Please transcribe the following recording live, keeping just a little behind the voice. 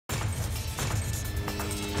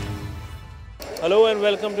Hello and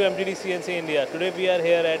welcome to MTDCNC India. Today we are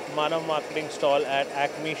here at Manav Marketing stall at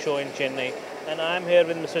ACMEE show in Chennai, and I am here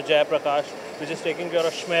with Mr. Jayaprakash, which is taking care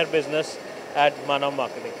of Chmer business at Manav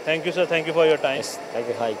Marketing. Thank you, sir. Thank you for your time. Yes, thank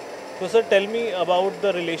you. Hi. So, sir, tell me about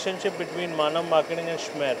the relationship between Manav Marketing and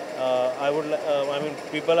Chmer. I mean,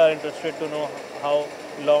 people are interested to know how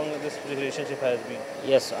long this relationship has been.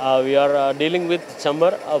 Yes, we are dealing with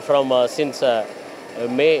Chmer from since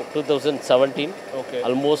May 2017. Okay.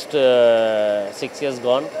 Almost 6 years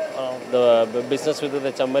gone. The business with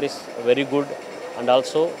the Chmer is very good, and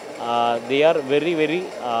also they are very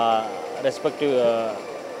respective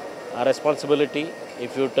responsibility.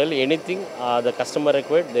 If you tell anything the customer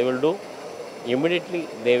required, they will do immediately.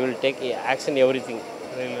 They will take action everything.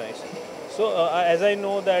 Really nice. So, as I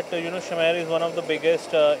know that Chmer is one of the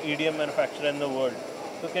biggest EDM manufacturer in the world.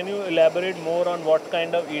 So, can you elaborate more on what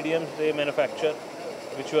kind of EDMs they manufacture,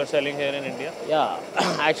 which you are selling here in India? Yeah,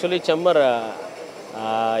 actually Chmer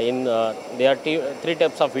there are three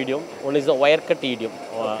types of EDM. One is the wire cut EDM.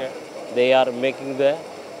 Okay. They are making the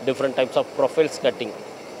different types of profiles cutting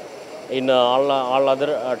in all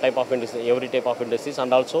other type of industries, every type of industries,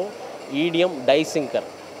 and also EDM die sinker.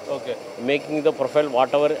 Okay. Making the profile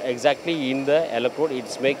whatever exactly in the electrode,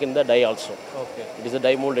 it's make in the die also. Okay. It is the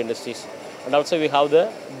die mold industries, and also we have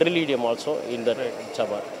the drill EDM also in the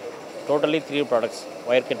Chmer. Totally three products: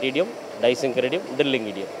 wire cut EDM, die sinker EDM, drilling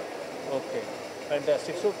EDM. Okay.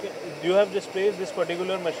 Fantastic. So, you have displayed this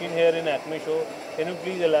particular machine here in ACMEE show. Can you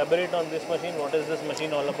please elaborate on this machine? What is this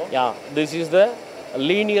machine all about? Yeah, this is the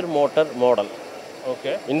linear motor model.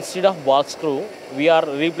 Okay. Instead of ball screw, we are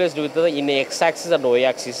replaced with the in x-axis and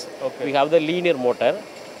y-axis. Okay. We have the linear motor.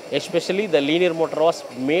 Especially the linear motor was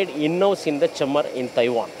made in-house in the Chmer in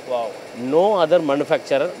Taiwan. Wow. No other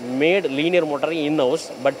manufacturer made linear motor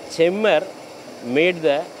in-house, but Chmer made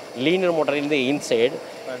the linear motor in the inside.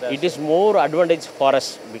 Fantastic. It is more advantage for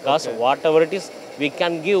us because whatever it is, we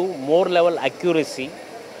can give more level accuracy,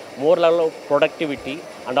 more level of productivity,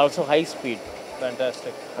 and also high speed.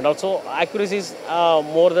 Fantastic. And also accuracy is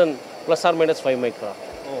more than plus or minus 5 micron.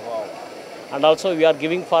 Oh, wow. And also we are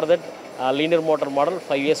giving for that linear motor model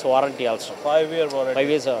 5 years warranty also. 5-year warranty. 5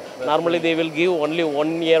 years. Normally they will give only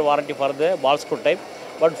 1 year warranty for the ball screw type,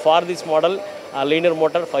 but for this model linear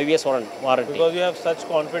motor 5 years warranty. Because you have such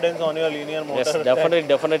confidence on your linear motor. Yes,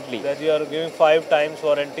 definitely. That you are giving 5 times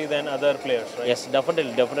warranty than other players, right? Yes,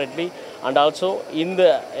 definitely. And also in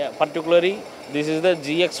the particularly this is the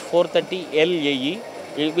GX430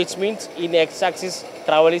 LAE, which means in x-axis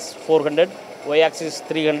travel is 400, y-axis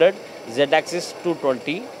 300, z-axis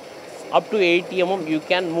 220. Up to 80 mm you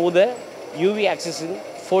can move the UV axis in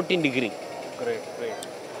 14 degree. Great.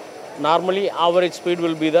 Normally average speed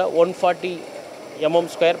will be the 140 mm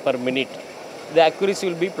square per minute. The accuracy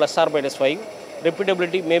will be plus or minus 5.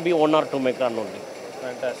 Repeatability may be 1 or 2 micron only.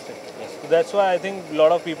 Fantastic. Yes. So that's why I think a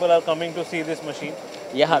lot of people are coming to see this machine.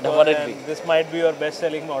 Yeah, definitely. And this might be your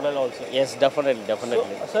best-selling model also. Yes, definitely. So,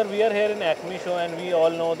 sir, we are here in ACMEE show, and we all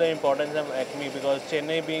know the importance of ACMEE because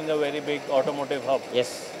Chennai being a very big automotive hub.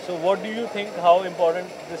 Yes. So, what do you think? How important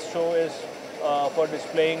this show is for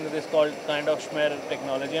displaying this kind of Chmer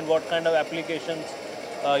technology, and what kind of applications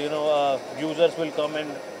users will come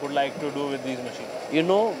and would like to do with these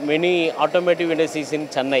machines? Many automotive industries in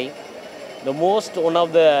Chennai, the most one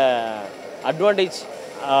of the advantage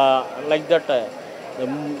like that. The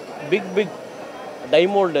big die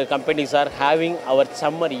mold companies are having our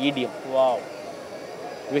Chmer EDM. Wow.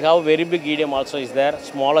 We have very big EDM also is there,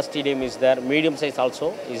 smallest EDM is there, medium size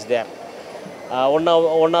also is there. One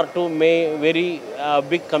or two very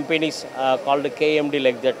big companies called KMD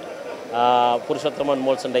like that, Purushottam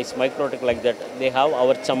Molds and Dice, Microtech like that, they have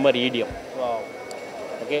our Chmer EDM. Wow.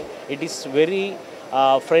 Okay, it is very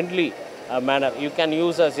friendly manner. You can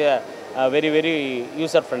use as a very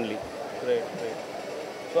user friendly. Great.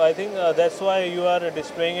 So I think that's why you are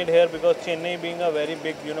displaying it here, because Chennai being a very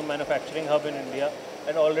big manufacturing hub in India,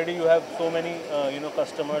 and already you have so many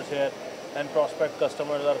customers here, and prospect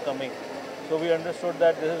customers are coming. So we understood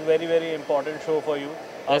that this is very important show for you.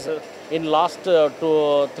 Yes, in last 3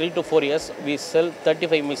 to 4 years, we sell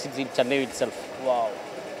 35 machines in Chennai itself. Wow.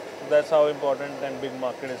 So that's how important and big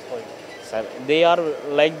market is for you. Sir, they are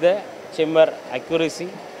like the Chmer accuracy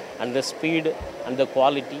and the speed and the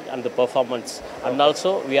quality and the performance. And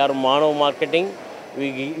also we are Manav Marketing.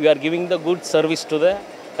 We are giving the good service to the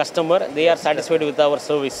customer. They are satisfied with our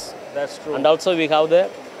service. That's true. And also we have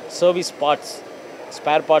the service parts.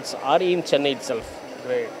 Spare parts are in Chennai itself.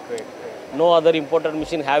 Great. No other imported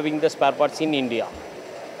machine having the spare parts in India.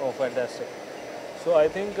 Oh, fantastic. So I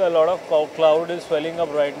think a lot of cloud is swelling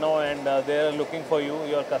up right now, and they are looking for you,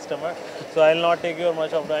 your customer. So I'll not take your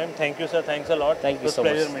much of time. Thank you, sir. Thanks a lot. Thank It you was so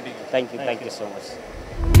pleasure much. meeting you. Thank you so much.